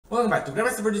Welcome back to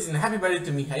Grandmaster Birdies and happy birthday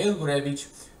to Mikhail Gurevich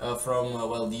from,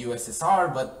 well, the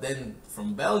USSR, but then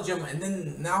from Belgium and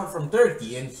then now from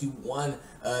Turkey, and he won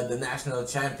the national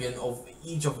champion of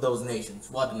each of those nations.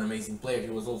 What an amazing player. He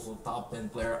was also top 10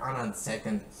 player, Anand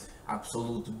second,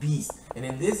 absolute beast. And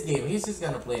in this game, he's just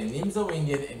gonna play a Nimzo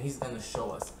Indian and he's gonna show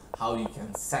us how you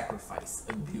can sacrifice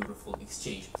a beautiful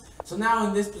exchange. So now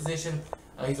in this position,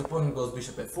 his opponent goes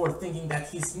bishop f4, thinking that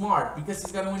he's smart because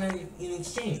he's gonna win in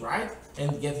exchange, right?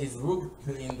 And get his rook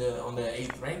on the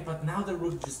 8th rank. But now the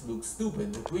rook just looks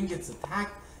stupid. The queen gets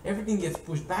attacked, everything gets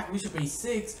pushed back, bishop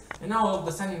a6, and now all of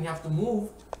a sudden you have to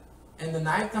move, and the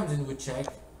knight comes in with check,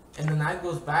 and the knight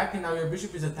goes back, and now your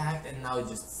bishop is attacked, and now it's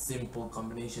just simple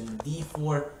combination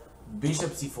d4,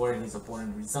 bishop c4, and his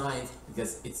opponent resigns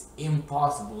because it's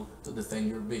impossible to defend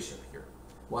your bishop here.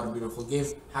 What a beautiful game.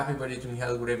 Happy birthday to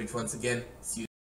Mikhail Gurevich once again. See you.